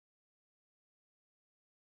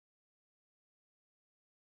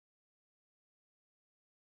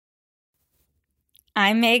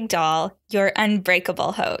I'm Meg Dahl, your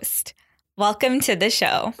unbreakable host. Welcome to the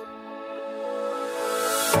show.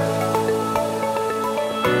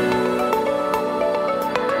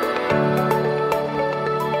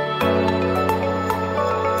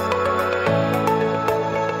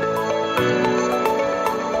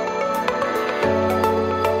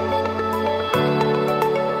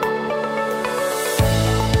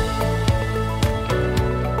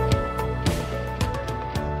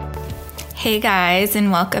 Hey guys,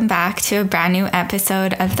 and welcome back to a brand new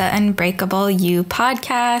episode of the Unbreakable You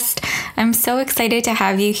podcast. I'm so excited to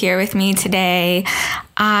have you here with me today.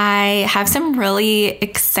 I have some really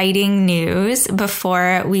exciting news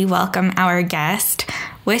before we welcome our guest,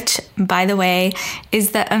 which, by the way,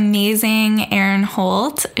 is the amazing Erin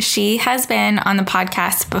Holt. She has been on the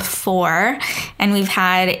podcast before, and we've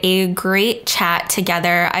had a great chat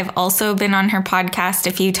together. I've also been on her podcast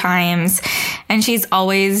a few times, and she is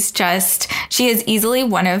easily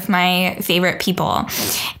one of my favorite people.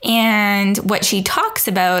 And what she talks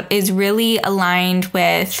about is really aligned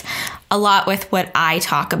with a lot with what I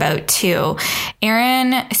talk about too.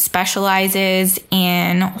 Erin specializes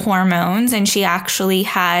in hormones, and she actually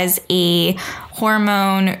has a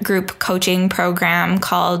hormone group coaching program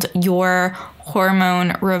called Your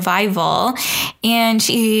Hormone Revival. And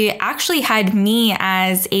she actually had me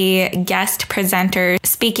as a guest presenter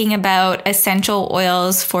speaking about essential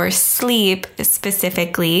oils for sleep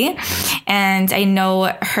specifically. And I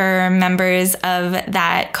know her members of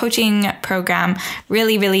that coaching program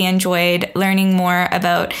really enjoyed learning more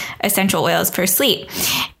about essential oils for sleep.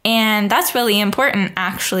 And that's really important,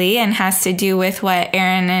 actually, and has to do with what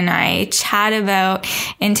Erin and I chat about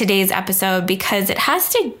in today's episode, because it has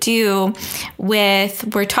to do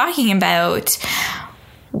with, we're talking about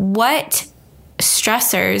what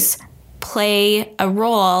stressors play a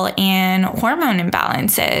role in hormone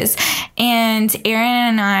imbalances. And Erin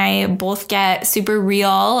and I both get super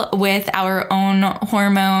real with our own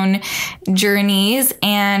hormone journeys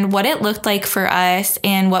and what it looked like for us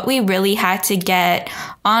and what we really had to get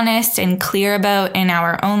honest and clear about in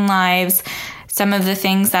our own lives. Some of the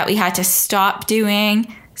things that we had to stop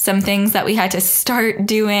doing, some things that we had to start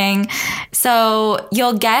doing. So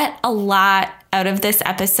you'll get a lot out of this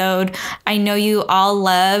episode. I know you all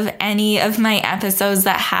love any of my episodes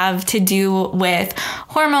that have to do with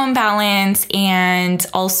hormone balance and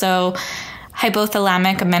also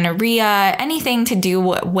hypothalamic amenorrhea, anything to do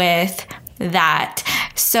with that.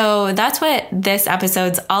 So that's what this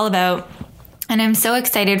episode's all about. And I'm so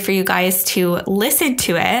excited for you guys to listen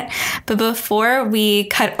to it. But before we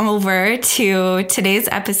cut over to today's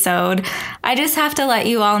episode, I just have to let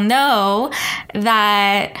you all know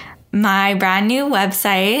that my brand new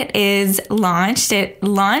website is launched. It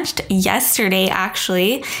launched yesterday,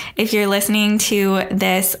 actually, if you're listening to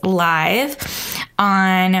this live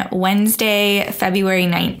on Wednesday, February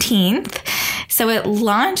 19th. So it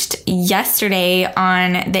launched yesterday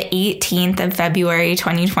on the 18th of February,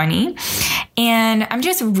 2020. And I'm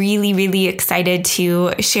just really excited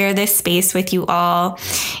to share this space with you all.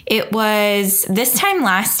 It was this time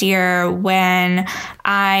last year when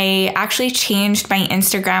I actually changed my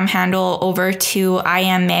Instagram handle over to I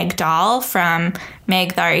am Meg Dahl from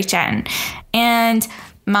Meg the RHN. And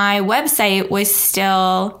my website was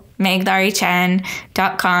still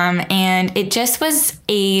megtherhn.com, and it just was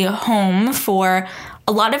a home for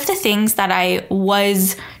a lot of the things that I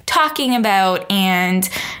was talking about and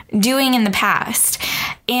doing in the past.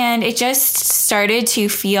 And it just started to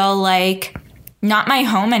feel like not my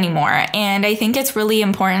home anymore. And I think it's really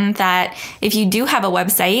important that if you do have a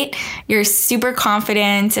website, you're super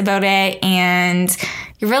confident about it and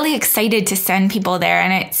you're really excited to send people there.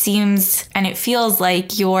 And it feels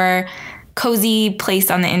like your cozy place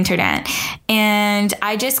on the internet. And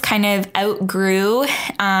I just kind of outgrew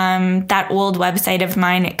that old website of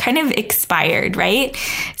mine. It kind of expired, right?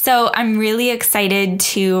 So I'm really excited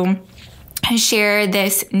to share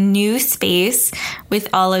this new space with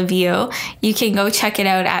all of you. You can go check it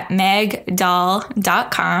out at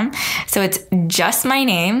megdahl.com. So it's just my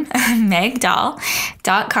name,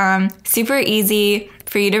 megdahl.com. Super easy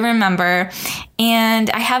for you to remember. And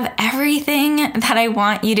I have everything that I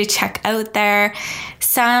want you to check out there.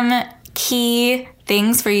 Some key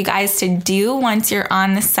things for you guys to do once you're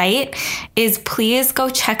on the site is please go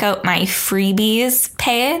check out my freebies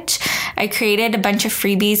page. I created a bunch of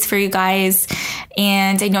freebies for you guys,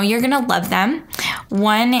 and I know you're going to love them.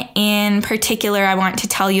 One in particular I want to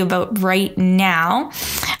tell you about right now.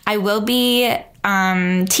 I will be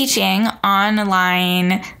teaching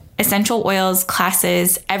online essential oils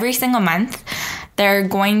classes every single month. They're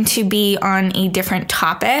going to be on a different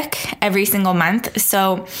topic every single month.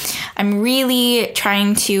 So I'm really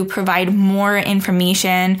trying to provide more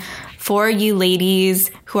information for you ladies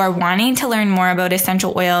who are wanting to learn more about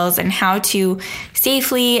essential oils and how to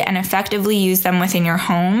safely and effectively use them within your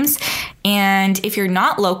homes. And if you're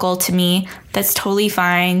not local to me, that's totally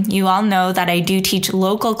fine. You all know that I do teach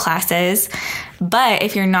local classes, but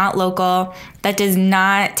if you're not local, that does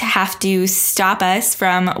not have to stop us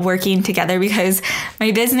from working together because my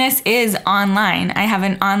business is online. I have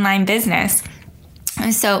an online business.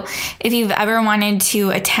 So if you've ever wanted to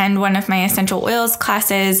attend one of my essential oils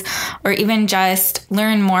classes or even just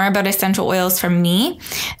learn more about essential oils from me,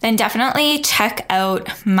 then definitely check out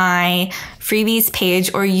my freebies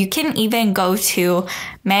page, or you can even go to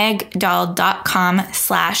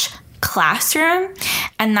megdahl.com/classroom.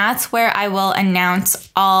 And that's where I will announce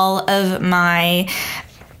all of my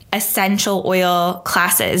essential oil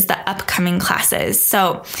classes, the upcoming classes.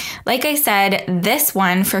 So like I said, this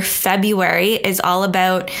one for February is all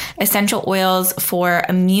about essential oils for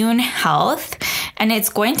immune health, and it's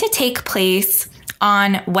going to take place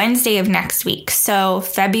on Wednesday of next week, so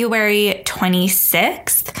February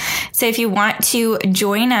 26th. So if you want to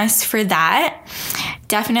join us for that,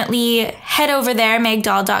 definitely head over there,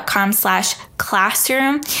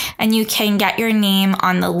 megdahl.com/classroom, and you can get your name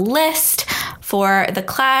on the list for the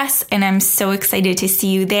class, and I'm so excited to see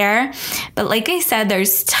you there. But like I said,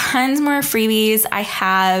 there's tons more freebies. I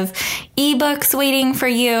have ebooks waiting for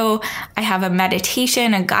you. I have a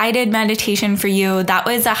meditation, a guided meditation for you. That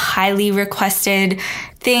was a highly requested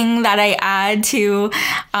thing that I add to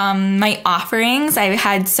my offerings. I've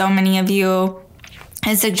had so many of you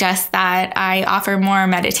suggest that I offer more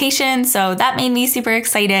meditation, so that made me super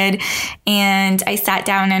excited. And I sat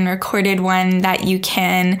down and recorded one that you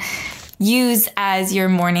can use as your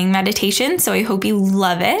morning meditation. So I hope you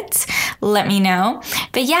love it. Let me know.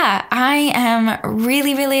 But yeah, I am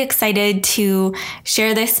really, really excited to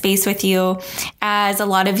share this space with you. As a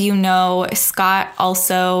lot of you know, Scott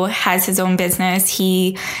also has his own business.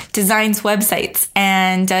 He designs websites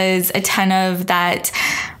and does a ton of that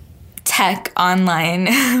tech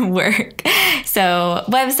online work. So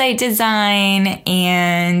website design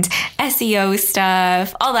and SEO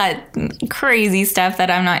stuff, all that crazy stuff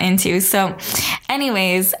that I'm not into. So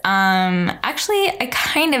anyways, actually I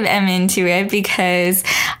kind of am into it because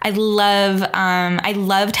I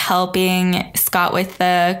loved helping Scott with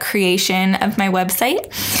the creation of my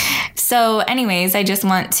website. So anyways, I just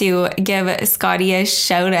want to give Scotty a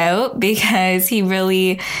shout out because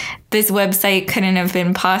this website couldn't have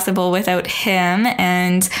been possible without him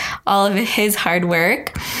and all of his hard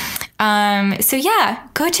work. So yeah,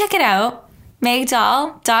 go check it out,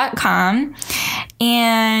 megdahl.com.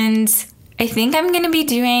 And I think I'm going to be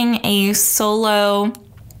doing a solo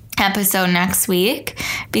episode next week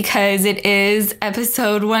because it is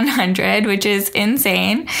episode 100, which is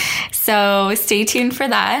insane. So stay tuned for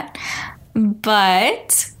that.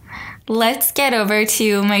 But let's get over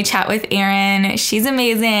to my chat with Erin. She's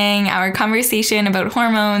amazing. Our conversation about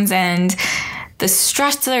hormones and the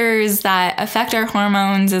stressors that affect our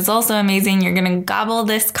hormones is also amazing. You're going to gobble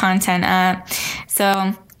this content up.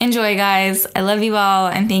 So enjoy, guys. I love you all,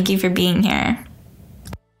 and thank you for being here.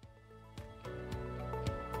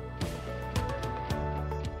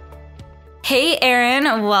 Hey,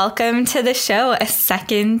 Erin, welcome to the show a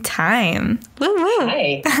second time. Woo woo.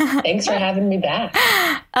 Hi, thanks for having me back.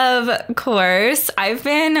 Of course. I've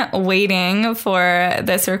been waiting for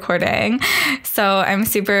this recording, so I'm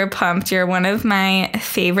super pumped. You're one of my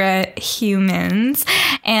favorite humans,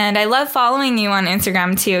 and I love following you on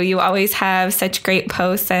Instagram too. You always have such great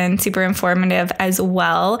posts and super informative as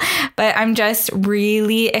well, but I'm just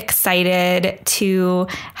really excited to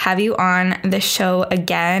have you on the show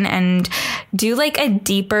again and do like a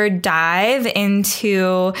deeper dive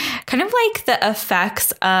into kind of like the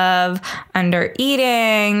effects of under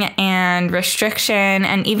eating and restriction,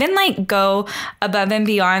 and even like go above and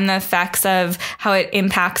beyond the effects of how it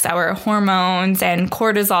impacts our hormones and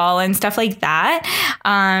cortisol and stuff like that.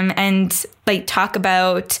 And like talk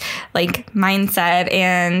about like mindset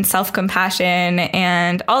and self-compassion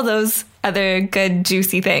and all those other good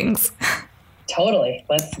juicy things. Totally.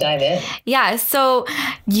 Let's dive in. Yeah. So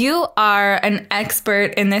you are an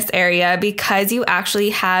expert in this area because you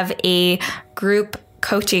actually have a group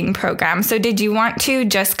coaching program. So did you want to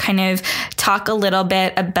just kind of talk a little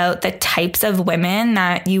bit about the types of women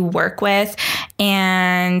that you work with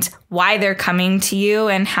and why they're coming to you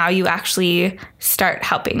and how you actually start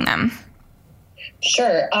helping them?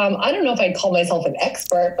 Sure. I don't know if I'd call myself an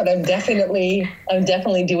expert, but I'm definitely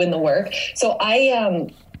doing the work. So I'm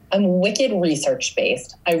wicked research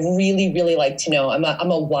based. I really, really like to know. I'm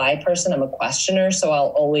a why person. I'm a questioner. So I'll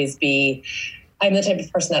always be I'm the type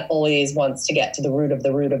of person that always wants to get to the root of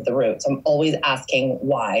the root of the root. So I'm always asking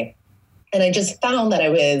why. And I just found that I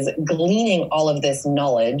was gleaning all of this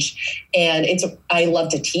knowledge, and I love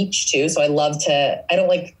to teach too. So I don't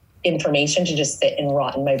like information to just sit and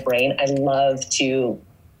rot in my brain. I love to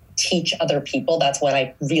teach other people. That's when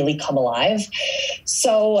I really come alive.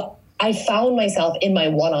 So I found myself in my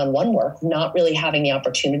one-on-one work not really having the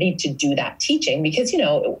opportunity to do that teaching because,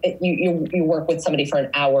 you work with somebody for an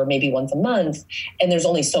hour, maybe once a month, and there's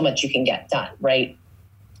only so much you can get done, right?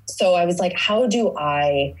 So I was like, how do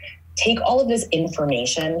I take all of this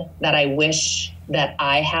information that I wish that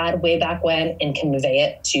I had way back when and convey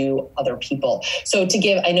it to other people? So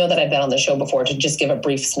I know that I've been on the show before, to just give a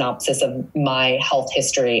brief synopsis of my health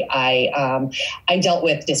history. I dealt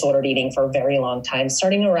with disordered eating for a very long time,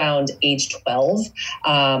 starting around age 12.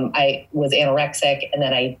 I was anorexic, and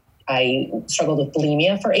then I struggled with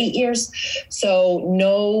bulimia for 8 years. So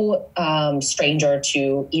no stranger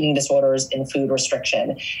to eating disorders and food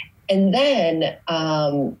restriction. And then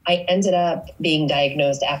I ended up being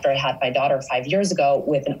diagnosed after I had my daughter 5 years ago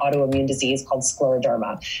with an autoimmune disease called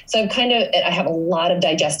scleroderma. So I have a lot of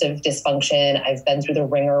digestive dysfunction. I've been through the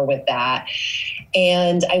ringer with that.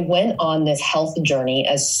 And I went on this health journey,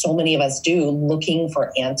 as so many of us do, looking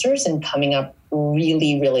for answers and coming up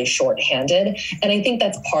really, really shorthanded. And I think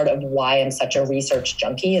that's part of why I'm such a research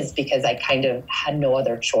junkie, is because I kind of had no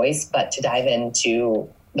other choice but to dive into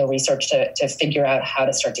the research to figure out how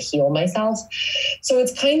to start to heal myself. So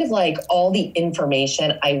it's kind of like all the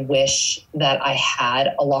information I wish that I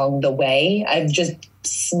had along the way, I've just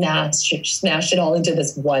smashed it all into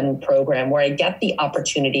this one program where I get the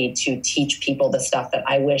opportunity to teach people the stuff that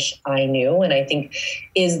I wish I knew, and I think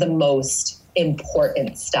is the most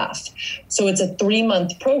important stuff. So it's a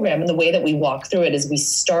 3-month program, and the way that we walk through it is we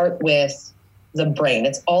start with the brain.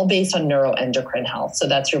 It's all based on neuroendocrine health. So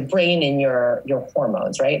that's your brain and your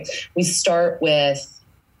hormones, right? We start with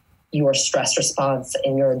your stress response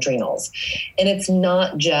and your adrenals. And it's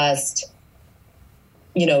not just,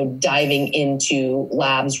 diving into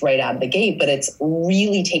labs right out of the gate, but it's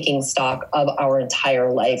really taking stock of our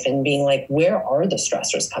entire life and being like, where are the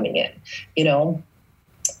stressors coming in?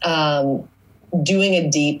 Doing a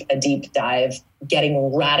deep dive,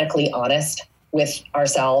 getting radically honest with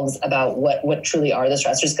ourselves about what truly are the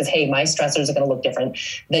stressors. Because, hey, my stressors are going to look different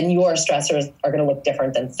than your stressors are going to look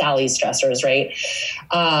different than Sally's stressors, right?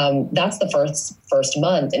 That's the first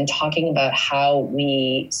month, and talking about how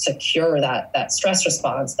we secure that stress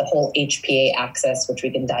response, the whole HPA axis, which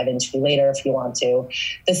we can dive into later if you want to.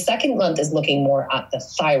 The second month is looking more at the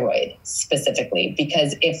thyroid specifically,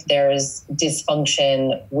 because if there's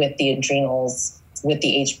dysfunction with the adrenals, with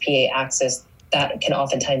the HPA axis, that can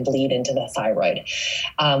oftentimes bleed into the thyroid.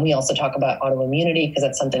 We also talk about autoimmunity because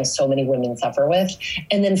that's something so many women suffer with.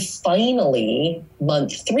 And then finally,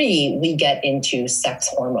 month 3, we get into sex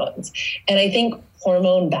hormones. And I think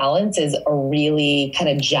hormone balance is a really kind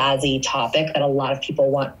of jazzy topic that a lot of people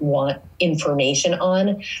want information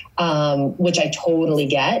on, which I totally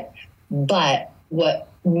get. But what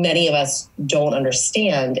many of us don't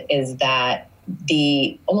understand is that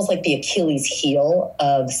almost like the Achilles heel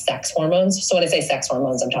of sex hormones. So when I say sex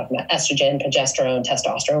hormones, I'm talking about estrogen, progesterone,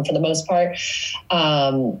 testosterone for the most part.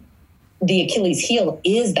 The Achilles heel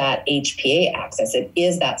is that HPA axis. It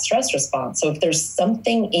is that stress response. So if there's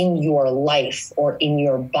something in your life or in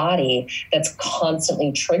your body that's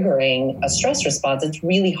constantly triggering a stress response, it's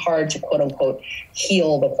really hard to quote unquote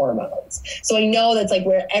heal the hormones. So I know that's like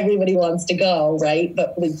where everybody wants to go, right?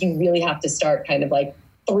 But like you really have to start kind of like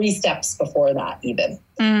 3 steps before that even.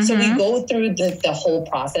 Mm-hmm. So we go through the whole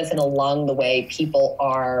process, and along the way, people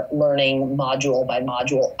are learning module by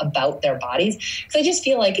module about their bodies. Because I just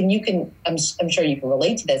feel like, and I'm sure you can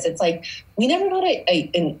relate to this, it's like we never got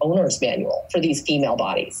an owner's manual for these female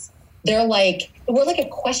bodies. We're like a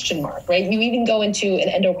question mark, right? You even go into an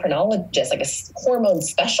endocrinologist, like a hormone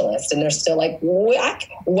specialist, and they're still like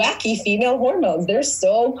wacky female hormones. They're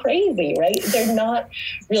so crazy, right? They're not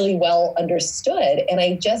really well understood. And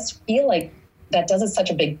I just feel like that does us such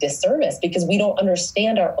a big disservice because we don't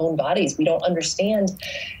understand our own bodies. We don't understand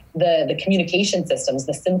the communication systems,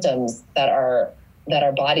 the symptoms that our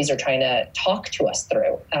bodies are trying to talk to us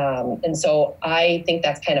through. And so I think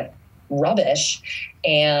that's kind of rubbish.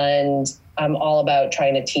 And I'm all about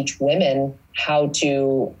trying to teach women how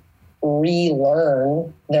to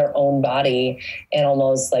relearn their own body and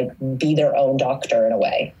almost like be their own doctor in a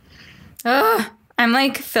way. Oh, I'm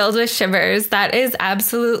like filled with shivers. That is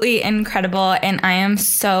absolutely incredible. And I am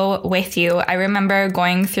so with you. I remember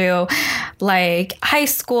going through like high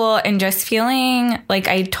school and just feeling like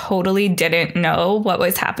I totally didn't know what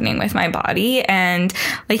was happening with my body. And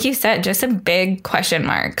like you said, just a big question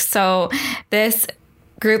mark. So this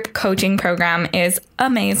group coaching program is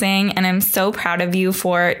amazing, and I'm so proud of you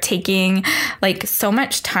for taking like so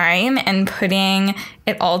much time and putting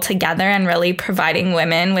it all together and really providing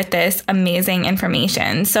women with this amazing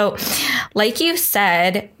information. So like you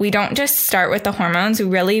said, we don't just start with the hormones, we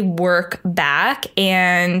really work back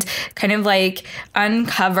and kind of like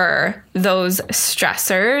uncover those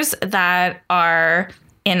stressors that are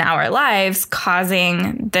in our lives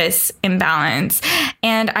causing this imbalance.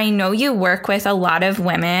 And I know you work with a lot of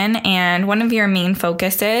women, and one of your main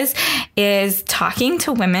focuses is talking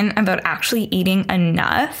to women about actually eating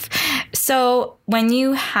enough. So when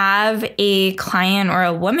you have a client or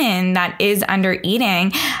a woman that is under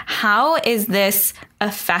eating, how is this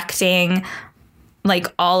affecting like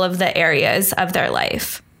all of the areas of their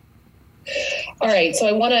life? All right. So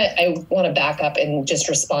I want to back up and just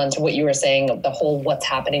respond to what you were saying of the whole what's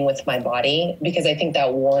happening with my body, because I think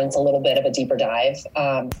that warrants a little bit of a deeper dive.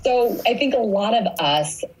 So I think a lot of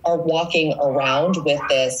us are walking around with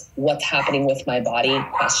this what's happening with my body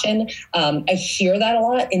question. I hear that a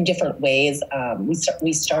lot in different ways.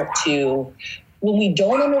 We start to, when we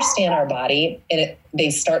don't understand our body and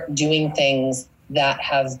they start doing things that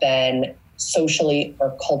have been socially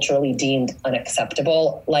or culturally deemed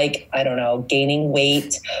unacceptable, like, I don't know, gaining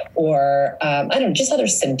weight or, just other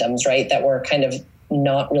symptoms, right? That we're kind of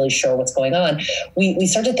not really sure what's going on. We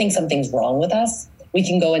start to think something's wrong with us. We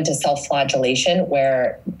can go into self-flagellation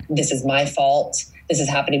where this is my fault. This is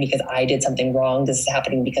happening because I did something wrong. This is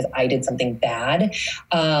happening because I did something bad.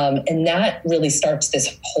 And that really starts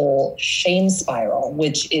this whole shame spiral,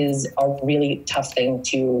 which is a really tough thing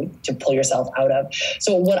to pull yourself out of.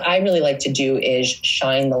 So what I really like to do is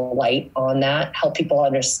shine the light on that, help people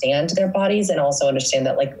understand their bodies, and also understand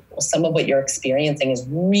that like some of what you're experiencing is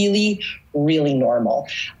really, really normal.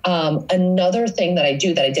 Another thing that I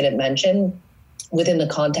do that I didn't mention within the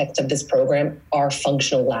context of this program are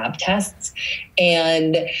functional lab tests.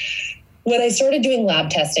 And when I started doing lab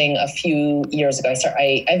testing a few years ago,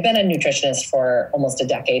 I've been a nutritionist for almost a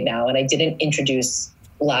decade now, and I didn't introduce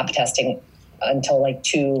lab testing until like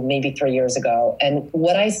 2, maybe 3 years ago. And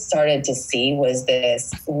what I started to see was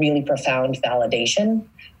this really profound validation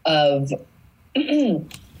of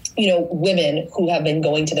women who have been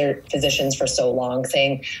going to their physicians for so long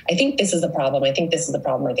saying, I think this is a problem. I think this is a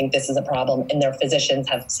problem. I think this is a problem. And their physicians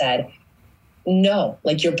have said, no,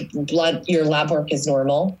 like your lab work is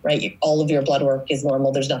normal, right? All of your blood work is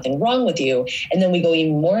normal. There's nothing wrong with you. And then we go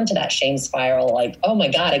even more into that shame spiral, like, oh my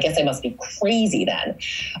God, I guess I must be crazy then.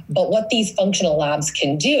 But what these functional labs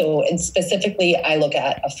can do, and specifically I look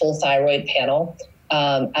at a full thyroid panel,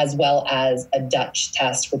 as well as a Dutch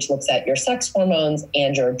test, which looks at your sex hormones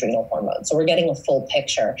and your adrenal hormones. So we're getting a full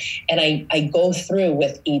picture. And I go through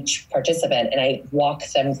with each participant and I walk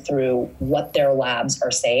them through what their labs are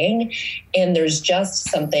saying. And there's just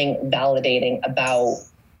something validating about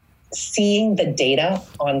seeing the data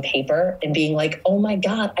on paper and being like, oh my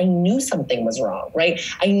God, I knew something was wrong, right?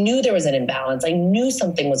 I knew there was an imbalance. I knew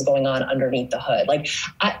something was going on underneath the hood. Like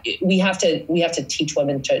we have to teach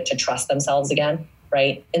women to trust themselves again.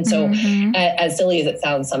 Right. And so as silly as it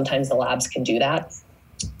sounds, sometimes the labs can do that.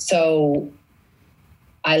 So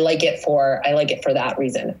I like it for that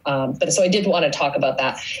reason. But so I did want to talk about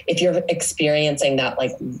that. If you're experiencing that,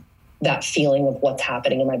 like that feeling of what's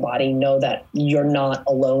happening in my body, know that you're not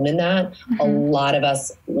alone in that. A lot of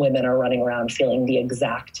us women are running around feeling the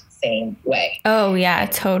exact same way. Oh yeah,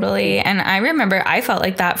 totally. And I remember I felt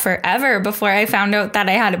like that forever before I found out that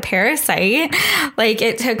I had a parasite. Like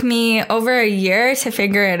it took me over a year to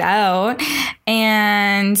figure it out.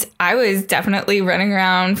 And I was definitely running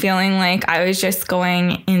around feeling like I was just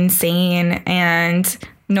going insane, and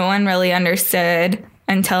no one really understood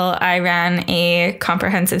until I ran a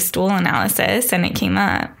comprehensive stool analysis and it came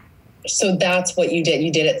up. So that's what you did.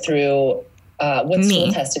 You did it through what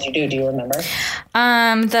stool test did you do? Do you remember?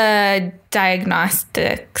 The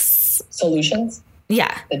diagnostics solutions.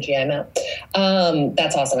 Yeah. The GI map.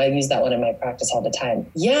 That's awesome. I use that one in my practice all the time.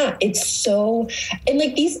 Yeah. It's so, and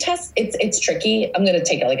like these tests, it's tricky. I'm going to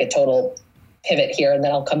take like a total pivot here and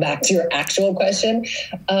then I'll come back to your actual question.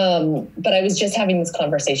 But I was just having this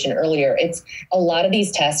conversation earlier. It's a lot of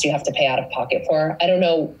these tests you have to pay out of pocket for. I don't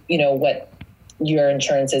know, what your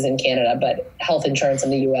insurance is in Canada, but health insurance in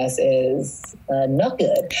the US is not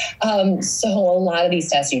good. So a lot of these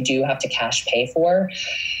tests you do have to cash pay for.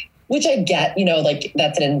 which I get, like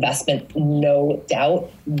that's an investment, no doubt.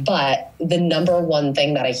 But the number one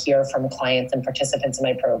thing that I hear from clients and participants in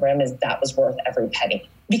my program is that was worth every penny.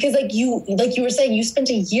 Because like you were saying, you spent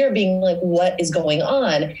a year being like, what is going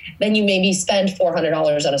on? Then you maybe spend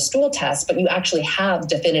 $400 on a stool test, but you actually have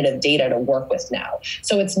definitive data to work with now.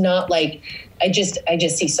 So it's not like, I just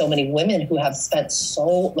see so many women who have spent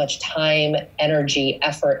so much time, energy,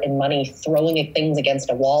 effort, and money throwing things against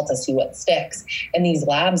a wall to see what sticks. And these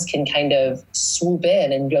labs can kind of swoop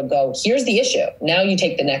in and go, here's the issue. Now you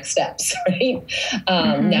take the next steps, right?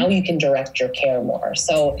 Now you can direct your care more.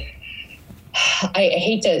 So I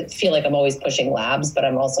hate to feel like I'm always pushing labs, but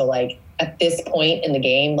I'm also like, at this point in the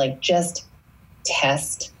game, like just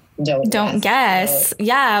test. Don't guess.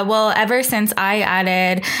 Yeah. Well, ever since I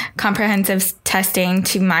added comprehensive testing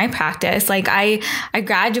to my practice, like I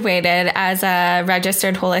graduated as a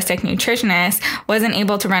registered holistic nutritionist, wasn't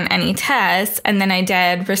able to run any tests. And then I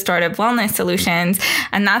did restorative wellness solutions.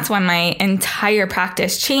 And that's when my entire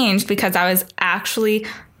practice changed, because I was actually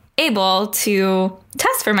able to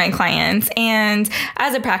test for my clients. And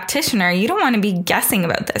as a practitioner, you don't want to be guessing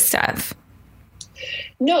about this stuff.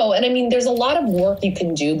 No. And I mean, there's a lot of work you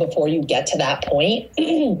can do before you get to that point,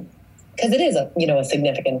 because it is a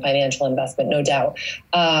significant financial investment, no doubt.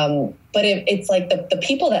 But it's like the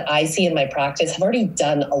people that I see in my practice have already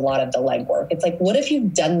done a lot of the legwork. It's like, what if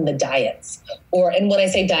you've done the diets? And when I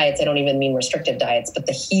say diets, I don't even mean restrictive diets, but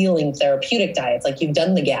the healing therapeutic diets. Like you've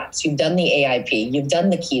done the GAPS, you've done the AIP, you've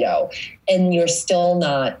done the keto, and you're still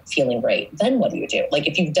not feeling great. Then what do you do? Like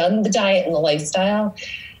if you've done the diet and the lifestyle,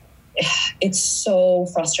 it's so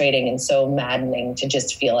frustrating and so maddening to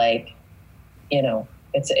just feel like,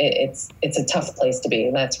 it's a tough place to be.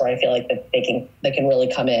 And that's where I feel like that they can really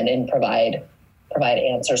come in and provide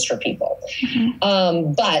answers for people.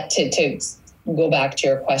 But to go back to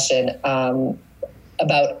your question,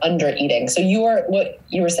 about under eating. So you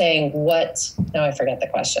were saying now I forget the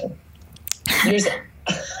question.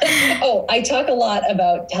 I talk a lot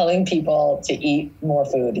about telling people to eat more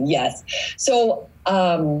food. Yes. So,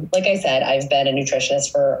 like I said, I've been a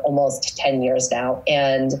nutritionist for almost 10 years now,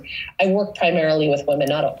 and I work primarily with women,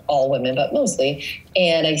 not all women, but mostly.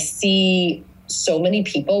 And I see so many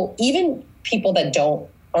people, even people that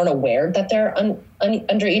aren't aware that they're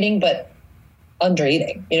under eating, but under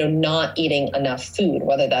eating, not eating enough food,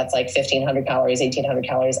 whether that's like 1,500 calories, 1,800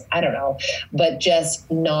 calories, I don't know, but just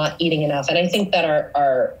not eating enough. And I think that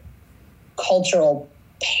our cultural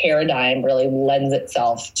paradigm really lends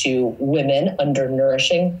itself to women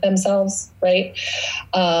undernourishing themselves, right?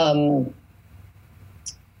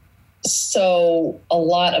 So a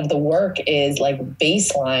lot of the work is like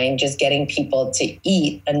baseline, just getting people to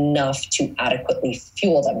eat enough to adequately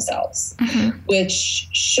fuel themselves, which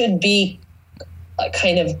should be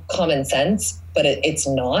kind of common sense, but it's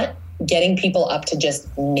not. Getting people up to just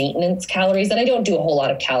maintenance calories. And I don't do a whole lot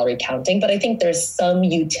of calorie counting, but I think there's some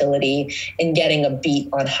utility in getting a beat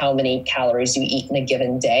on how many calories you eat in a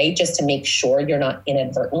given day, just to make sure you're not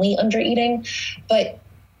inadvertently under eating. But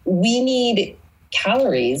we need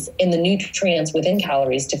calories and the nutrients within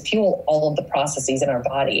calories to fuel all of the processes in our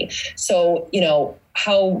body. So,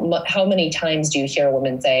 how many times do you hear a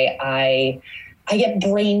woman say, I get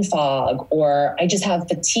brain fog, or I just have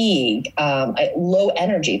fatigue, low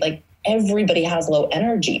energy? Like everybody has low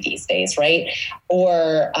energy these days, right?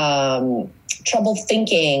 Or trouble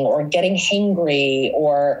thinking, or getting hangry,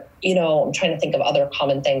 or, I'm trying to think of other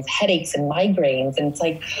common things, headaches and migraines. And it's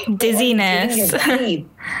like dizziness.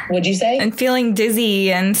 What'd you say? And feeling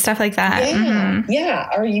dizzy and stuff like that. Yeah. Yeah.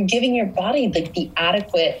 Are you giving your body like the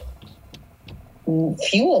adequate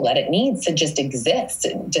fuel that it needs to just exist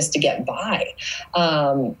and just to get by?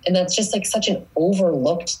 And that's just like such an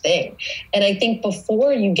overlooked thing. And I think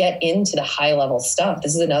before you get into the high level stuff,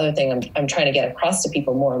 this is another thing I'm trying to get across to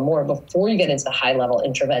people more and more. Before you get into the high level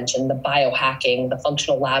intervention, the biohacking, the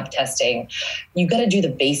functional lab testing, you got to do the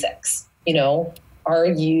basics. Are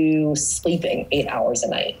you sleeping 8 hours a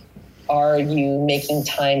night? Are you making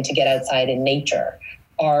time to get outside in nature?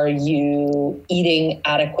 Are you eating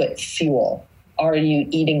adequate fuel? Are you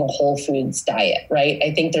eating a whole foods diet, right?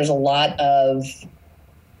 I think there's a lot of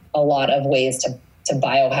ways to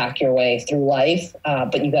biohack your way through life,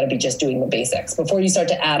 but you got to be just doing the basics before you start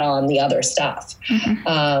to add on the other stuff.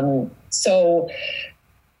 So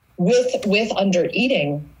with under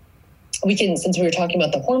eating, we can, since we were talking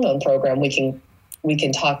about the hormone program, we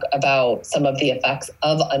can talk about some of the effects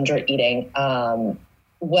of under eating.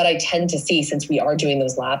 what I tend to see, since we are doing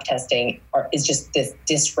those lab testing, is just this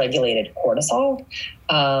dysregulated cortisol.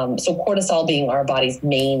 So cortisol being our body's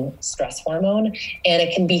main stress hormone, and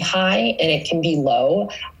it can be high and it can be low.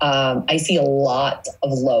 I see a lot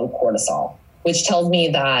of low cortisol, which tells me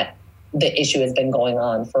that the issue has been going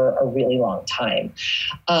on for a really long time.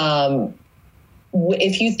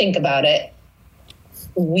 If you think about it,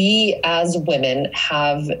 we as women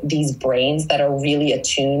have these brains that are really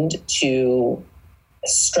attuned to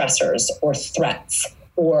stressors or threats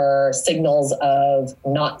or signals of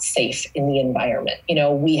not safe in the environment.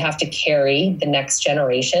 We have to carry the next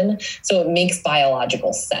generation. So it makes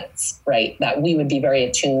biological sense, right? That we would be very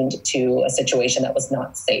attuned to a situation that was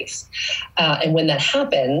not safe. And when that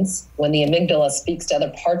happens, when the amygdala speaks to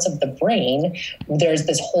other parts of the brain, there's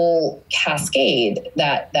this whole cascade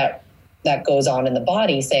that goes on in the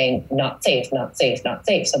body saying, not safe, not safe, not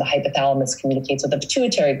safe. So the hypothalamus communicates with the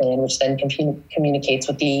pituitary gland, which then communicates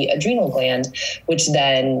with the adrenal gland, which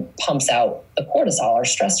then pumps out the cortisol or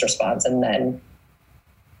stress response. And then,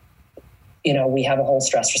 we have a whole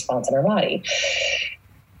stress response in our body.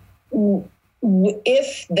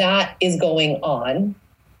 If that is going on,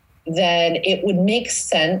 then it would make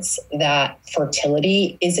sense that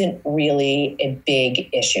fertility isn't really a big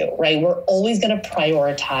issue, right? We're always going to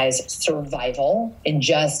prioritize survival and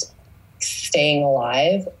just staying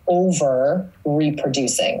alive over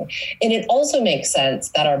reproducing. And it also makes sense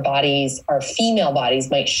that our female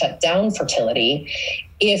bodies might shut down fertility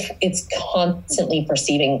if it's constantly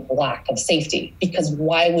perceiving lack of safety. Because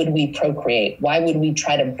why would we procreate? Why would we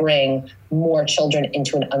try to bring more children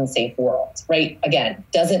into an unsafe world, right? Again,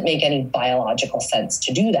 doesn't make any biological sense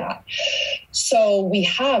to do that. So we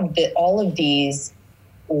have all of these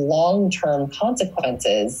long-term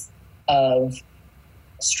consequences of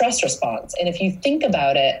stress response. And if you think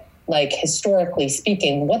about it, like historically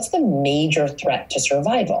speaking, what's the major threat to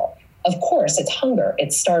survival? Of course, it's hunger,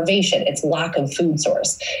 it's starvation, it's lack of food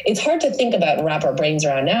source. It's hard to think about and wrap our brains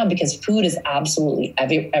around now because food is absolutely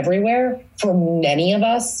everywhere. For many of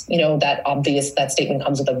us, that statement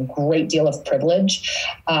comes with a great deal of privilege.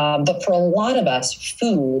 But for a lot of us,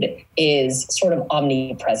 food is sort of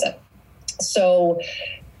omnipresent. So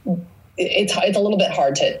it's a little bit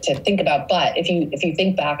hard to think about, but if you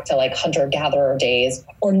think back to like hunter-gatherer days,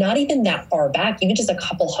 or not even that far back, even just a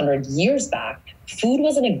couple hundred years back, food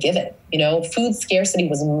wasn't a given. Food scarcity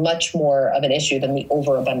was much more of an issue than the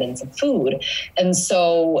overabundance of food. And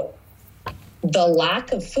so the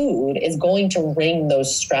lack of food is going to ring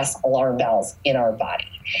those stress alarm bells in our body.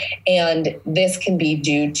 And this can be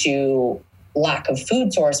due to lack of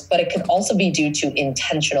food source, but it could also be due to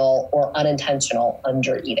intentional or unintentional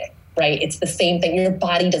undereating. Right? It's the same thing. Your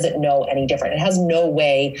body doesn't know any different. It has no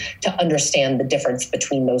way to understand the difference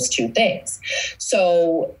between those two things.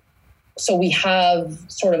 So we have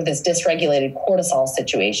sort of this dysregulated cortisol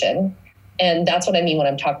situation. And that's what I mean when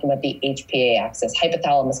I'm talking about the HPA axis,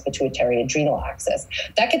 hypothalamus, pituitary, adrenal axis.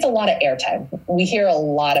 That gets a lot of airtime. We hear a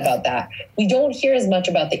lot about that. We don't hear as much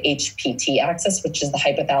about the HPT axis, which is the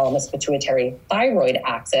hypothalamus, pituitary, thyroid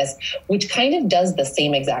axis, which kind of does the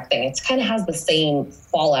same exact thing. It kind of has the same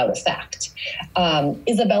fallout effect.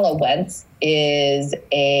 Isabella Wentz is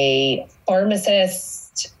a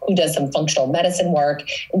pharmacist who does some functional medicine work.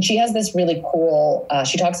 And she has this really cool,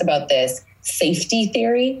 she talks about this safety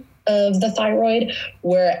theory of the thyroid,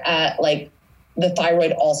 where the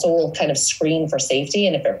thyroid also will kind of screen for safety.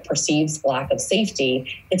 And if it perceives lack of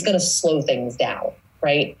safety, it's going to slow things down,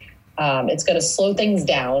 right? It's going to slow things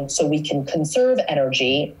down so we can conserve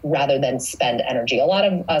energy rather than spend energy. A lot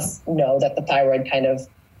of us know that the thyroid kind of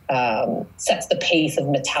sets the pace of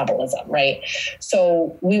metabolism, right?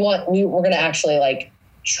 So we're going to actually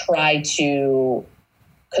try to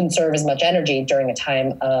conserve as much energy during a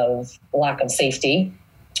time of lack of safety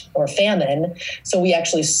or famine. So we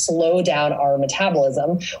actually slow down our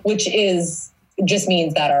metabolism, which just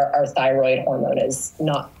means that our thyroid hormone is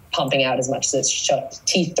not pumping out as much as it should.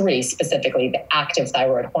 T3 specifically, the active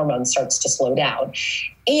thyroid hormone, starts to slow down.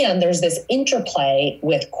 And there's this interplay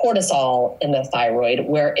with cortisol in the thyroid,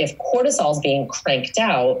 where if cortisol is being cranked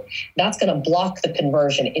out, that's going to block the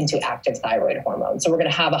conversion into active thyroid hormone. So we're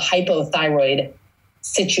going to have a hypothyroid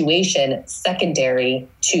situation secondary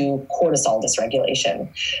to cortisol dysregulation.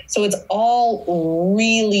 So it's all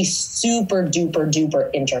really super duper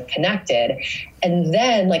duper interconnected. And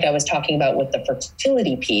then, like I was talking about with the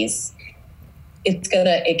fertility piece, it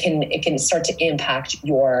can start to impact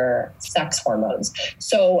your sex hormones.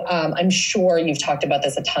 So I'm sure you've talked about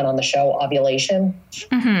this a ton on the show, ovulation.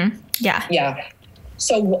 Mm-hmm. Yeah. Yeah.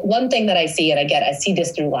 So one thing that I see, and I see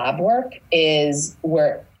this through lab work, is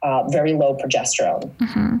where very low progesterone.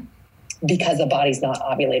 Mm-hmm. because the body's not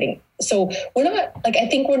ovulating. So we're not like, I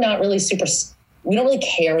think we're not really we don't really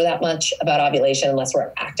care that much about ovulation unless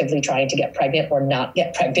we're actively trying to get pregnant or not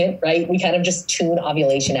get pregnant, right? We kind of just tune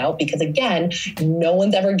ovulation out because, again, no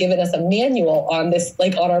one's ever given us a manual on this,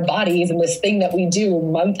 like on our bodies and this thing that we do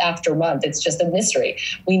month after month. It's just a mystery.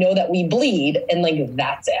 We know that we bleed and like,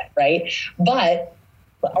 that's it, right? But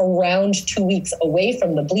around 2 weeks away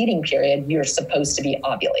from the bleeding period, you're supposed to be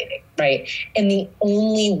ovulating, right? And the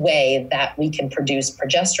only way that we can produce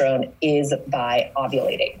progesterone is by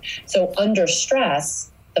ovulating. So under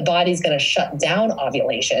stress, the body's going to shut down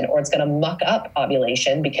ovulation, or it's going to muck up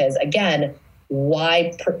ovulation because, again,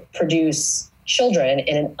 why produce children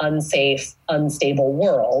in an unsafe, unstable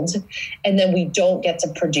world? And then we don't get to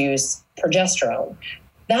produce progesterone.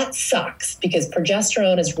 That sucks because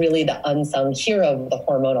progesterone is really the unsung hero of the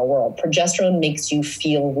hormonal world. Progesterone makes you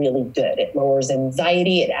feel really good. It lowers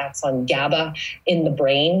anxiety. It acts on GABA in the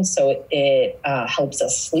brain. So it helps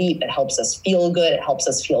us sleep. It helps us feel good. It helps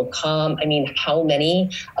us feel calm. I mean, how many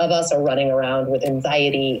of us are running around with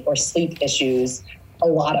anxiety or sleep issues? A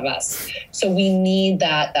lot of us. So we need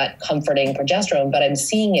that comforting progesterone, but I'm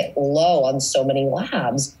seeing it low on so many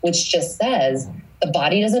labs, which just says the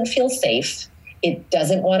body doesn't feel safe. It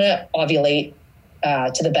doesn't want to ovulate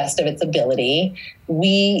to the best of its ability.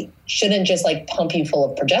 We shouldn't just like pump you full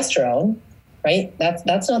of progesterone, right?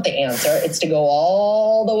 That's not the answer. It's to go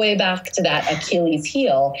all the way back to that Achilles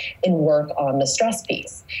heel and work on the stress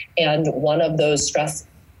piece. And one of those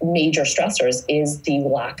major stressors is the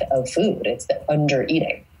lack of food. It's the under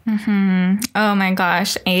eating. Mm-hmm. Oh my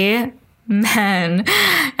gosh. Amen.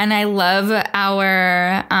 And I love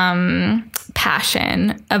our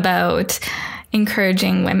passion about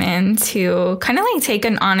encouraging women to kind of like take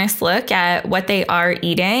an honest look at what they are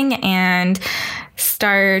eating and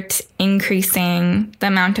start increasing the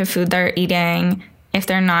amount of food they're eating if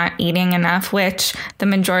they're not eating enough, which the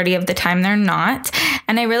majority of the time they're not.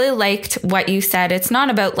 And I really liked what you said. It's not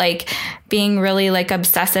about like being really like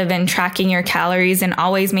obsessive and tracking your calories and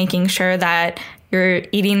always making sure that you're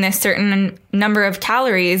eating this certain number of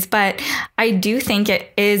calories. But I do think it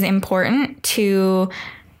is important to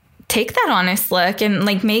take that honest look and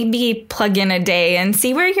like maybe plug in a day and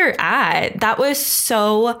see where you're at. That was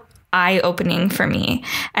so eye-opening for me.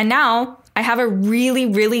 And now I have a really,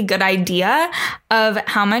 really good idea of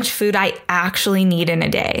how much food I actually need in a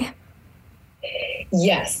day.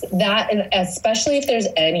 Yes, that, and especially if there's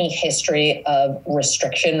any history of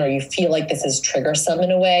restriction or you feel like this is triggersome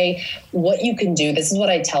in a way, what you can do, this is what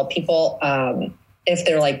I tell people, if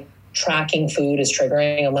they're like, tracking food is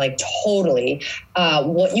triggering. I'm like, totally.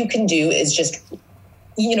 What you can do is just,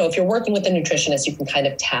 if you're working with a nutritionist, you can kind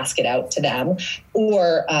of task it out to them.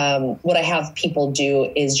 Or what I have people do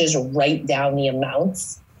is just write down the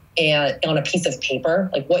amounts and on a piece of paper,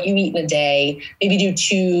 like what you eat in a day, maybe do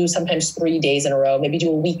 2, sometimes 3 days in a row, maybe do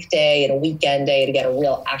a weekday and a weekend day to get a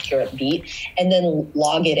real accurate beat, and then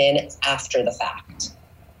log it in after the fact.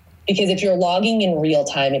 Because if you're logging in real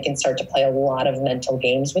time, it can start to play a lot of mental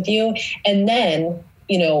games with you. And then,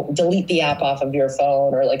 delete the app off of your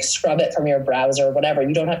phone or like scrub it from your browser or whatever.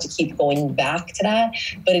 You don't have to keep going back to that,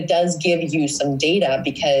 but it does give you some data,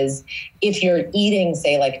 because if you're eating,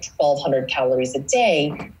 say, like 1,200 calories a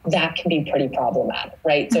day, that can be pretty problematic,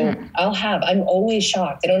 right? Mm-hmm. So I'm always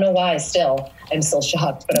shocked. I don't know why I'm still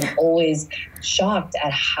shocked, but I'm always shocked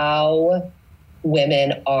at how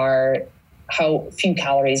few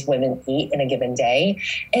calories women eat in a given day.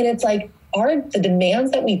 And it's like, the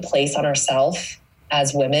demands that we place on ourselves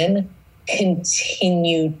as women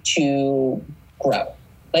continue to grow.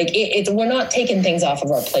 Like we're not taking things off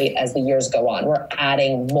of our plate as the years go on. We're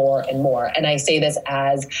adding more and more. And I say this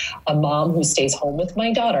as a mom who stays home with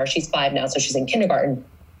my daughter. She's 5 now, so she's in kindergarten,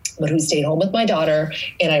 but who stayed home with my daughter,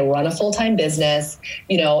 and I run a full-time business,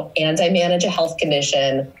 and I manage a health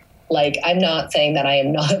condition. Like, I'm not saying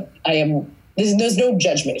that there's no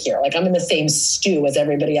judgment here. Like, I'm in the same stew as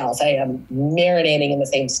everybody else. I am marinating in the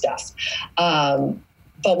same stuff.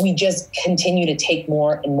 But we just continue to take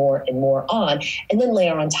more and more and more on. And then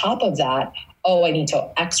layer on top of that, I need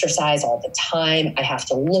to exercise all the time. I have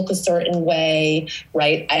to look a certain way,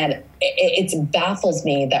 right? And it baffles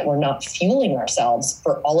me that we're not fueling ourselves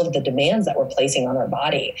for all of the demands that we're placing on our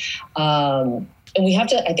body. And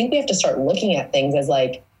I think we have to start looking at things as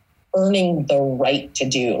like, earning the right to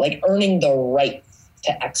do, like earning the right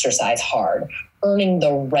to exercise hard, earning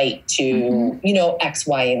the right to, X,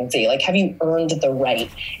 Y, and Z. Like, have you earned the right?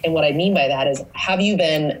 And what I mean by that is, have you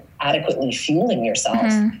been adequately fueling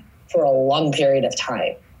yourself for a long period of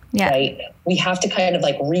time? Yeah. Right? We have to kind of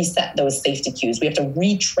like reset those safety cues. We have to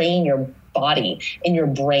retrain body, in your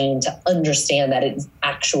brain to understand that it's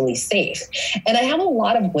actually safe. And I have a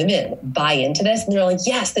lot of women buy into this and they're like,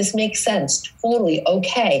 yes, this makes sense. Totally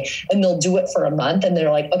okay. And they'll do it for a month and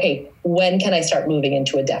they're like, okay, when can I start moving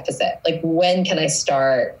into a deficit? Like, when can I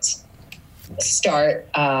start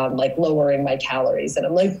like lowering my calories? And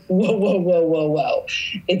I'm like, whoa.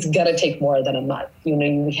 It's gonna take more than a month. You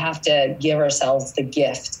know, we have to give ourselves the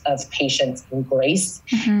gift of patience and grace.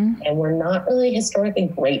 Mm-hmm. And we're not really historically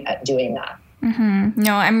great at doing that. Mm-hmm.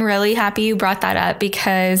 No, I'm really happy you brought that up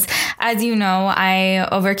because, as you know, I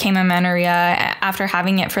overcame amenorrhea after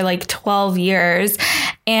having it for like 12 years.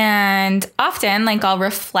 And often, like, I'll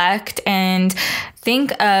reflect and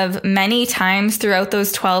think of many times throughout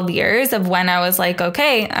those 12 years of when I was like,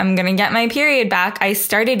 okay, I'm going to get my period back. I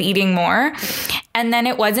started eating more. And then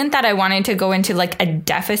it wasn't that I wanted to go into like a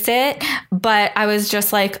deficit, but I was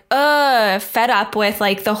just like, fed up with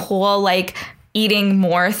like the whole like eating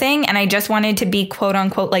more thing. And I just wanted to be quote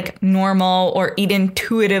unquote like normal or eat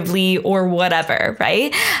intuitively or whatever,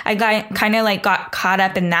 right? I got caught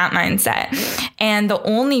up in that mindset. And the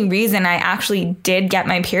only reason I actually did get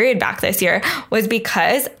my period back this year was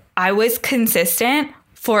because I was consistent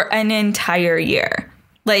for an entire year.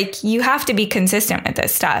 Like, you have to be consistent with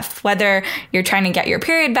this stuff, whether you're trying to get your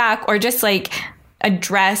period back or just like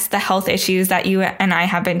address the health issues that you and I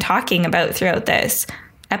have been talking about throughout this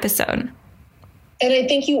episode. And I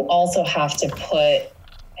think you also have to put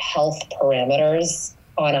health parameters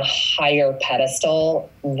on a higher pedestal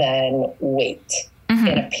than weight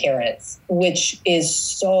and appearance, which is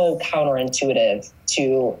so counterintuitive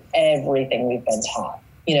to everything we've been taught.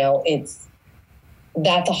 You know,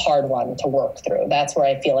 that's a hard one to work through. That's where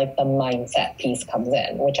I feel like the mindset piece comes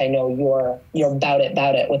in, which I know you're about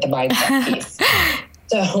it with the mindset piece.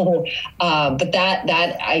 So, but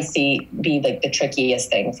that I see be like the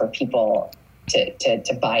trickiest thing for people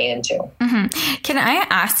to buy into. Mm-hmm. Can I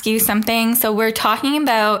ask you something? So we're talking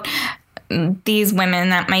about these women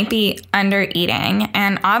that might be under eating,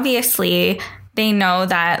 and obviously they know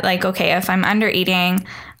that, like, okay, if I'm under eating,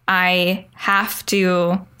 I have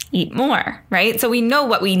to eat more, right? So we know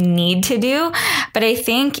what we need to do. But I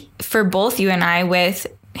think for both you and I, with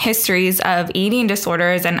histories of eating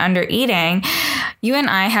disorders and under eating, you and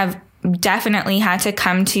I have definitely had to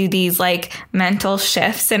come to these like mental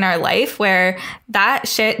shifts in our life where that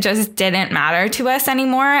shit just didn't matter to us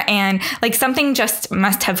anymore. And like something just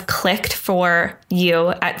must have clicked for you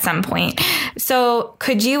at some point. So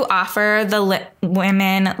could you offer the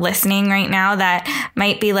women listening right now that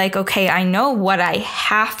might be like, okay, I know what I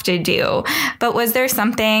have to do, but was there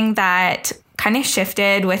something that kind of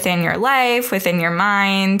shifted within your life, within your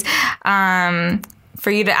mind, for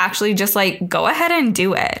you to actually just like go ahead and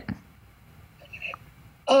do it?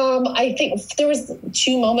 I think there was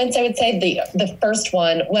two moments. I would say the first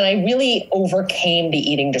one, when I really overcame the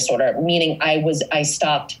eating disorder, meaning I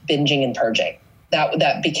stopped binging and purging. That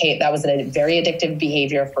was a very addictive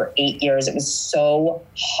behavior for 8 years. It was so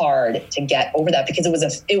hard to get over that because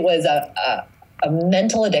it was a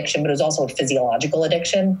mental addiction, but it was also a physiological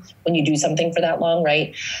addiction when you do something for that long,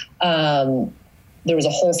 right? There was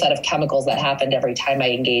a whole set of chemicals that happened every time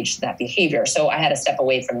I engaged in that behavior. So I had to step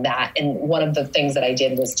away from that. And one of the things that I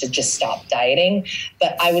did was to just stop dieting.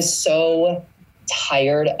 But I was so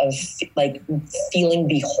tired of like feeling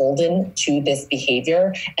beholden to this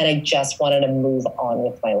behavior. And I just wanted to move on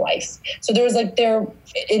with my life. So there was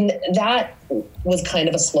that was kind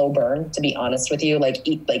of a slow burn, to be honest with you.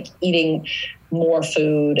 Eating more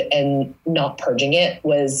food and not purging it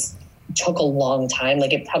took a long time.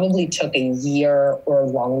 Like, it probably took a year or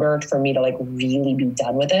longer for me to like really be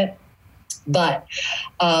done with it. But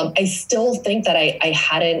I still think that I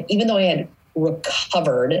hadn't, even though I had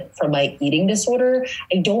recovered from my eating disorder,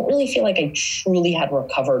 I don't really feel like I truly had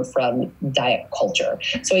recovered from diet culture.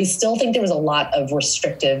 So I still think there was a lot of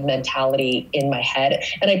restrictive mentality in my head.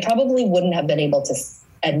 And I probably wouldn't have been able to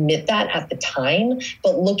admit that at the time.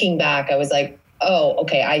 But looking back, I was like, oh,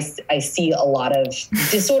 okay, I see a lot of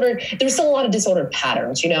disorder. There's still a lot of disordered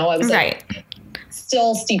patterns, you know? I was like,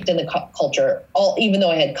 still steeped in the culture, even though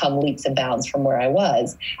I had come leaps and bounds from where I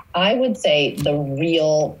was. I would say the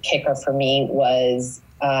real kicker for me was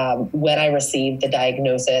when I received the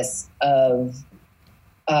diagnosis of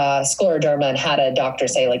scleroderma and had a doctor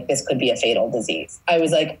say, like, this could be a fatal disease. I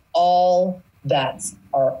was like, all bets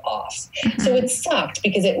are off. So it sucked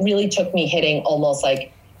because it really took me hitting almost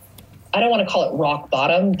like, I don't want to call it rock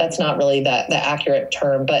bottom. That's not really the accurate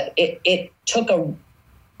term, but it took a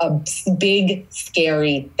big,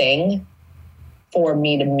 scary thing for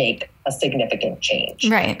me to make a significant change.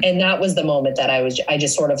 Right. And that was the moment that I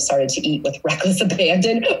just sort of started to eat with reckless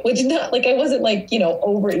abandon, which not like, I wasn't like,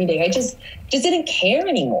 overeating. I just didn't care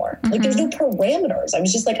anymore. Mm-hmm. Like there's no parameters. I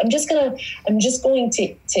was just like, I'm just going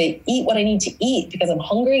to eat what I need to eat because I'm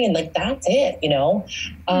hungry, and like, that's it,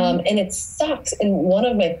 and it sucks. And one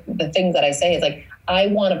of the things that I say is like, I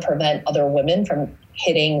want to prevent other women from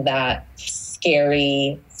hitting that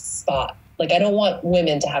scary spot. Like, I don't want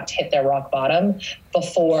women to have to hit their rock bottom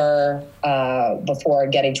before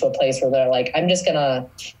getting to a place where they're like, I'm just going to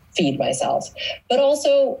feed myself. But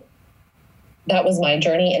also, that was my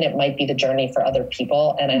journey, and it might be the journey for other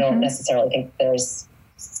people. And I don't necessarily think there's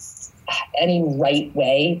any right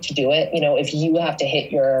way to do it. If you have to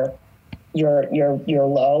hit your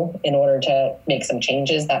low in order to make some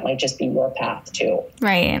changes, that might just be your path too.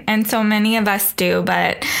 Right. And so many of us do,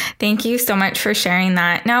 but thank you so much for sharing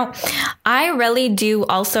that. Now, I really do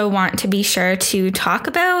also want to be sure to talk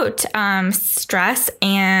about stress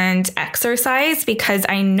and exercise, because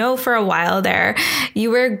I know for a while there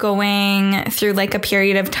you were going through like a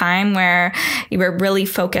period of time where you were really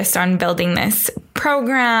focused on building this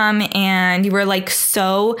program, and you were like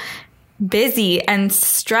so busy and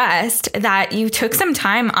stressed that you took some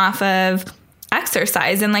time off of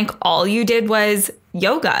exercise, and like all you did was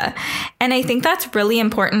yoga. And I think that's really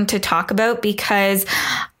important to talk about, because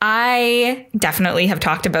I definitely have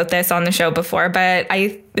talked about this on the show before, but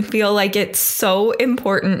I feel like it's so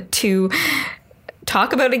important to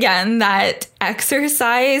talk about again that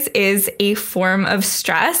exercise is a form of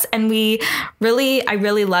stress. And I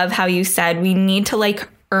really love how you said we need to like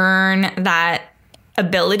earn that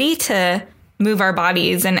ability to move our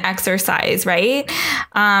bodies and exercise, right?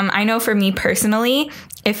 I know for me personally,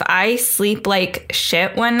 if I sleep like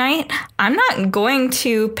shit one night, I'm not going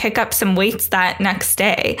to pick up some weights that next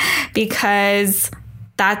day, because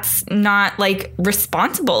that's not like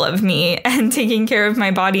responsible of me and taking care of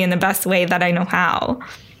my body in the best way that I know how.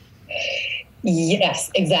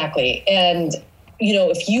 Yes, exactly. And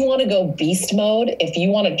if you want to go beast mode, if you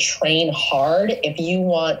want to train hard, if you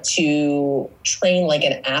want to train like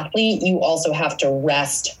an athlete, you also have to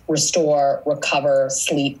rest, restore, recover,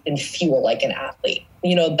 sleep, and fuel like an athlete.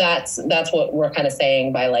 That's what we're kind of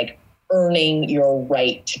saying by like earning your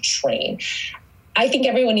right to train. I think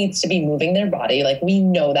everyone needs to be moving their body. Like, we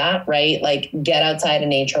know that, right? Like, get outside in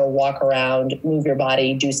nature, walk around, move your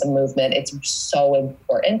body, do some movement. It's so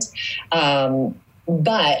important.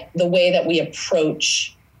 But the way that we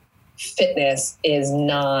approach fitness is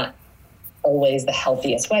not always the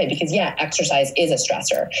healthiest way, because exercise is a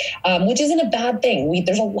stressor, which isn't a bad thing.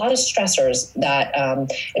 There's a lot of stressors that,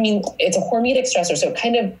 it's a hormetic stressor. So it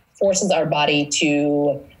kind of forces our body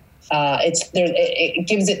to, puts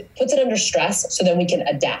it under stress, so then we can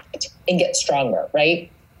adapt and get stronger, right?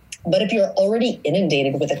 But if you're already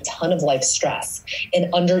inundated with a ton of life stress,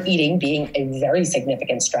 and under eating being a very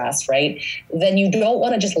significant stress, right, then you don't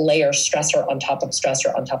want to just layer stressor on top of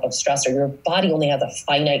stressor on top of stressor. Your body only has a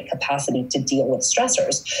finite capacity to deal with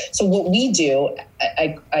stressors. So what we do,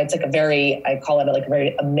 it's like I call it like a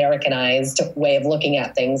very Americanized way of looking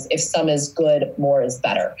at things. If some is good, more is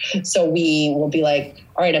better. So we will be like,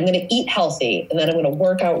 all right, I'm going to eat healthy, and then I'm going to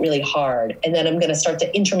work out really hard, and then I'm going to start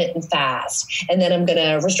to intermittent fast, and then I'm going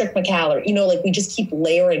to restrict my calories. We just keep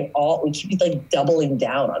layering we keep like doubling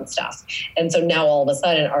down on stuff. And so now all of a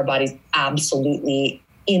sudden our body's absolutely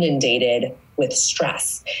inundated with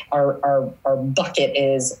stress. Our bucket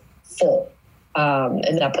is full.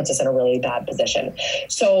 And that puts us in a really bad position.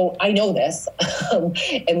 So I know this.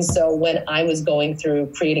 And so when I was going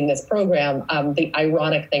through creating this program, the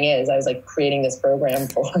ironic thing is I was like creating this program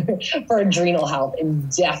for adrenal health, and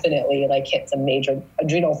definitely like hit some major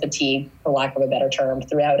adrenal fatigue, for lack of a better term,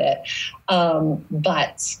 throughout it.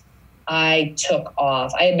 But I took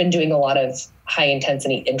off. I had been doing a lot of high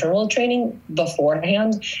intensity interval training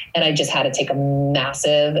beforehand, and I just had to take a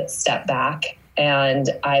massive step back. And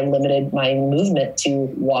I limited my movement to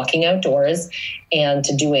walking outdoors and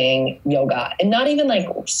to doing yoga, and not even like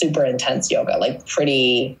super intense yoga, like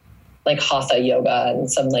pretty like hatha yoga and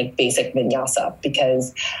some like basic vinyasa,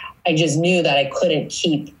 because I just knew that I couldn't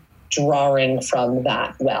keep drawing from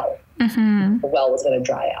that well. Mm-hmm. The well was going to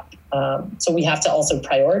dry up. So we have to also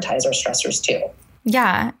prioritize our stressors too.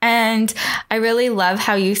 Yeah. And I really love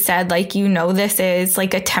how you said, like, this is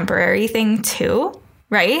like a temporary thing too.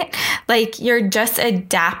 Right? Like, you're just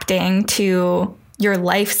adapting to your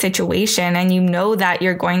life situation, and that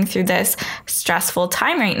you're going through this stressful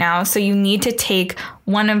time right now. So you need to take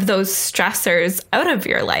one of those stressors out of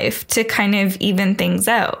your life to kind of even things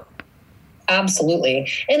out. Absolutely.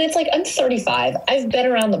 And it's like, I'm 35. I've been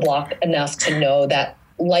around the block enough to know that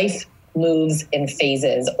life moves in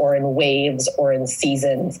phases or in waves or in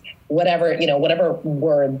seasons, whatever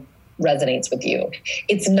word resonates with you.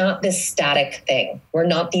 It's not this static thing. We're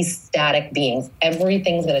not these static beings.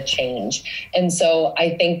 Everything's going to change. And so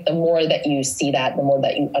I think the more that you see that, the more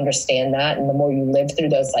that you understand that, and the more you live through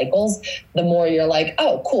those cycles, the more you're like,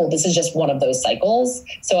 oh, cool, this is just one of those cycles.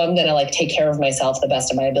 So I'm going to like take care of myself the best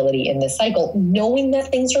of my ability in this cycle, knowing that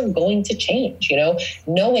things are going to change,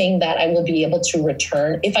 knowing that I will be able to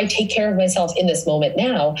return. If I take care of myself in this moment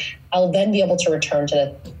now, I'll then be able to return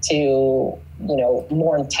to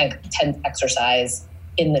more intense exercise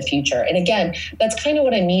in the future. And again, that's kind of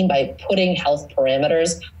what I mean by putting health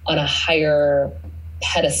parameters on a higher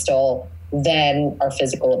pedestal than our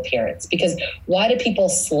physical appearance. Because why do people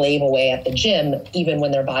slave away at the gym even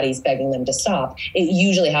when their body's begging them to stop? It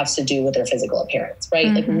usually has to do with their physical appearance, right?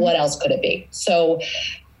 Mm-hmm. Like what else could it be? So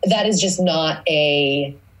that is just not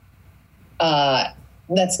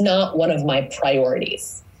that's not one of my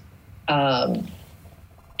priorities.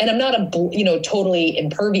 And I'm not totally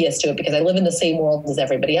impervious to it because I live in the same world as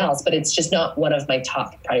everybody else, but it's just not one of my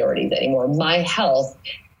top priorities anymore. My health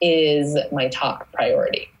is my top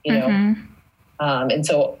priority, Mm-hmm. And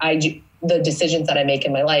so the decisions that I make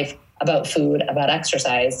in my life about food, about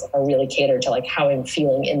exercise are really catered to like how I'm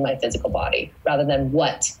feeling in my physical body rather than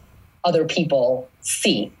what other people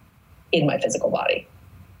see in my physical body.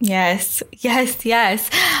 Yes.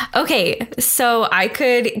 Okay, so I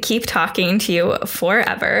could keep talking to you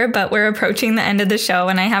forever, but we're approaching the end of the show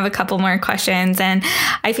and I have a couple more questions. And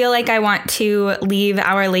I feel like I want to leave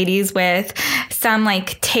our ladies with some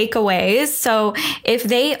like takeaways. So if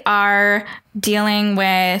they are dealing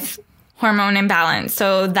with hormone imbalance,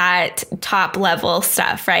 so that top level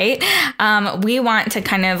stuff, right? We want to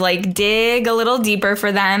kind of like dig a little deeper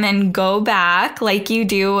for them and go back like you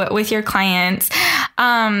do with your clients,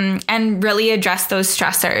 and really address those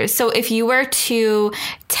stressors. So if you were to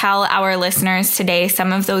tell our listeners today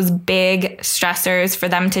some of those big stressors for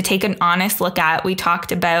them to take an honest look at, we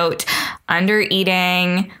talked about under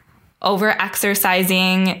eating, over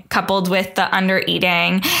exercising coupled with the under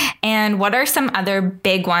eating. And what are some other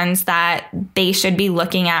big ones that they should be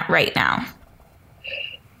looking at right now?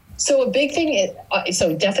 So a big thing is,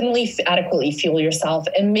 definitely adequately fuel yourself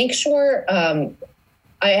and make sure,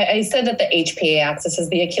 I said that the HPA axis is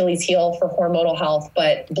the Achilles heel for hormonal health,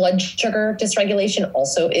 but blood sugar dysregulation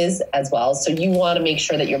also is as well. So you want to make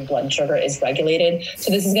sure that your blood sugar is regulated.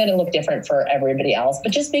 So this is going to look different for everybody else,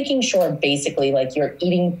 but just making sure basically like you're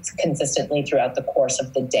eating consistently throughout the course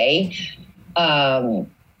of the day.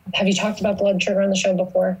 Have you talked about blood sugar on the show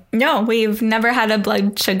before? No, we've never had a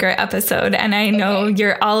blood sugar episode, and I know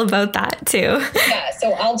you're all about that too. Yeah,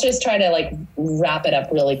 so I'll just try to like wrap it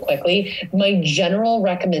up really quickly. My general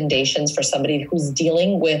recommendations for somebody who's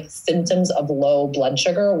dealing with symptoms of low blood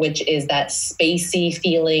sugar, which is that spacey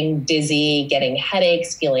feeling, dizzy, getting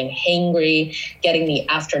headaches, feeling hangry, getting the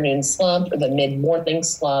afternoon slump or the mid-morning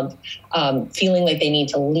slump, feeling like they need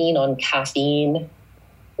to lean on caffeine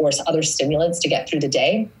or other stimulants to get through the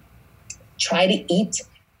day. Try to eat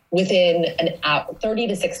within an hour, 30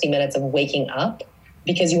 to 60 minutes of waking up,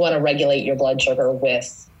 because you want to regulate your blood sugar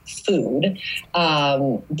with food.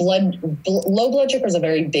 Low blood sugar is a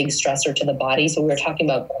very big stressor to the body. So we were talking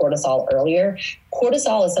about cortisol earlier.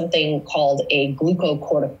 Cortisol is something called a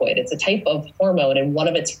glucocorticoid. It's a type of hormone, and one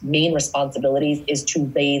of its main responsibilities is to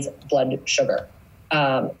raise blood sugar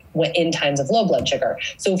in times of low blood sugar.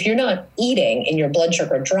 So if you're not eating and your blood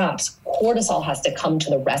sugar drops, cortisol has to come to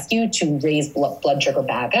the rescue to raise blood sugar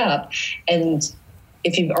back up. And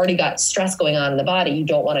if you've already got stress going on in the body, you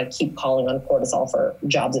don't want to keep calling on cortisol for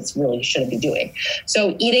jobs it really shouldn't be doing.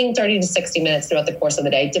 So eating 30 to 60 minutes throughout the course of the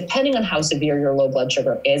day, depending on how severe your low blood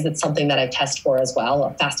sugar is, it's something that I test for as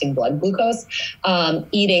well, fasting blood glucose,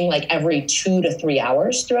 eating like every 2 to 3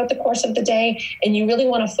 hours throughout the course of the day. And you really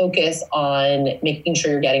want to focus on making sure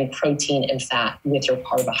you're getting protein and fat with your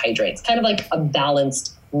carbohydrates, kind of like a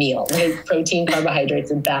balanced meal, right? Protein, carbohydrates,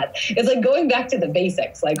 and fat. It's like going back to the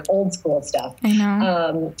basics, like old school stuff. I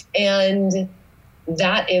know. And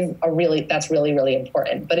that's really, really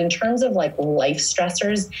important. But in terms of like life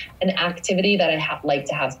stressors, an activity that I like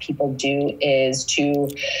to have people do is to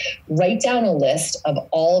write down a list of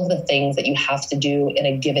all of the things that you have to do in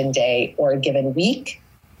a given day or a given week,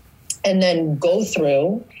 and then go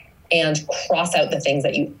through and cross out the things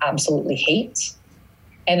that you absolutely hate,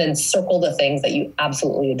 and then circle the things that you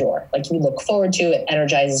absolutely adore. Like you look forward to, it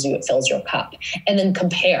energizes you, it fills your cup. And then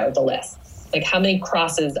compare the lists. Like, how many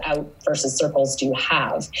crosses out versus circles do you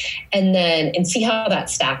have? And see how that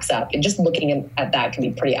stacks up. And just looking at that can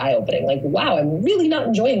be pretty eye-opening. Like, wow, I'm really not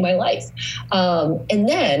enjoying my life. And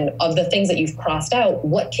then of the things that you've crossed out,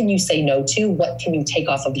 what can you say no to? What can you take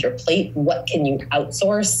off of your plate? What can you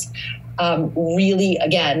outsource? Really,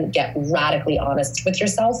 again, get radically honest with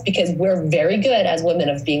yourself, because we're very good as women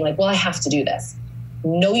of being like, well, I have to do this.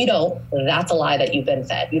 No, you don't. That's a lie that you've been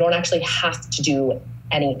fed. You don't actually have to do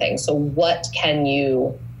anything. So what can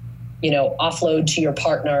you offload to your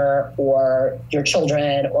partner or your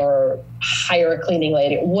children, or hire a cleaning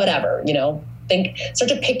lady, whatever, start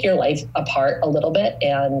to pick your life apart a little bit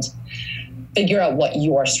and figure out what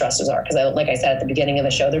your stressors are. Because like I said at the beginning of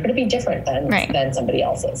the show, they're going to be different than somebody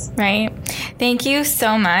else's. Right. Thank you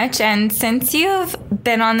so much. And since you've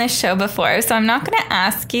been on this show before, so I'm not going to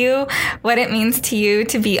ask you what it means to you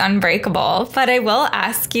to be unbreakable, but I will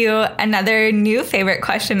ask you another new favorite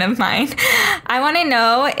question of mine. I want to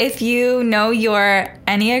know if you know your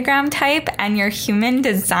Enneagram type and your human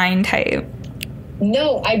design type.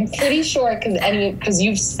 No, I'm pretty sure because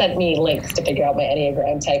you've sent me links to figure out my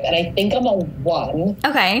Enneagram type, and I think I'm a 1.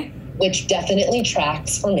 Okay. Which definitely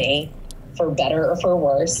tracks for me, for better or for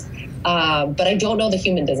worse. But I don't know the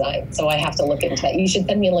human design, so I have to look into that. You should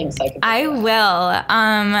send me a link so I can. I will.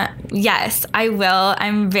 Yes, I will.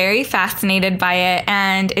 I'm very fascinated by it,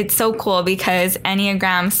 and it's so cool because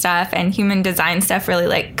Enneagram stuff and human design stuff really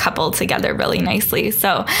like couple together really nicely.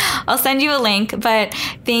 So I'll send you a link. But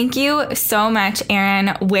thank you so much,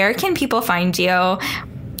 Erin. Where can people find you,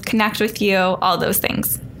 connect with you, all those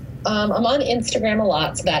things? I'm on Instagram a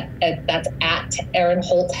lot, so that's at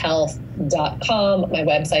ErinHoltHealth.com. My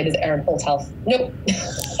website is Erin Holt Health. Nope.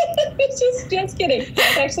 just kidding.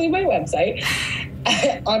 That's actually my website.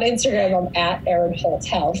 On Instagram, I'm at Erin Holt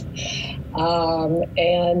Health.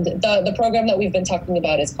 And the program that we've been talking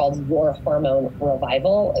about is called Your Hormone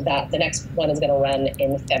Revival. The next one is going to run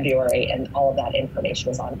in February, and all of that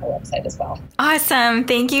information is on our website as well. Awesome.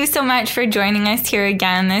 Thank you so much for joining us here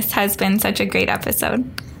again. This has been such a great episode.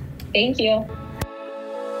 Thank you.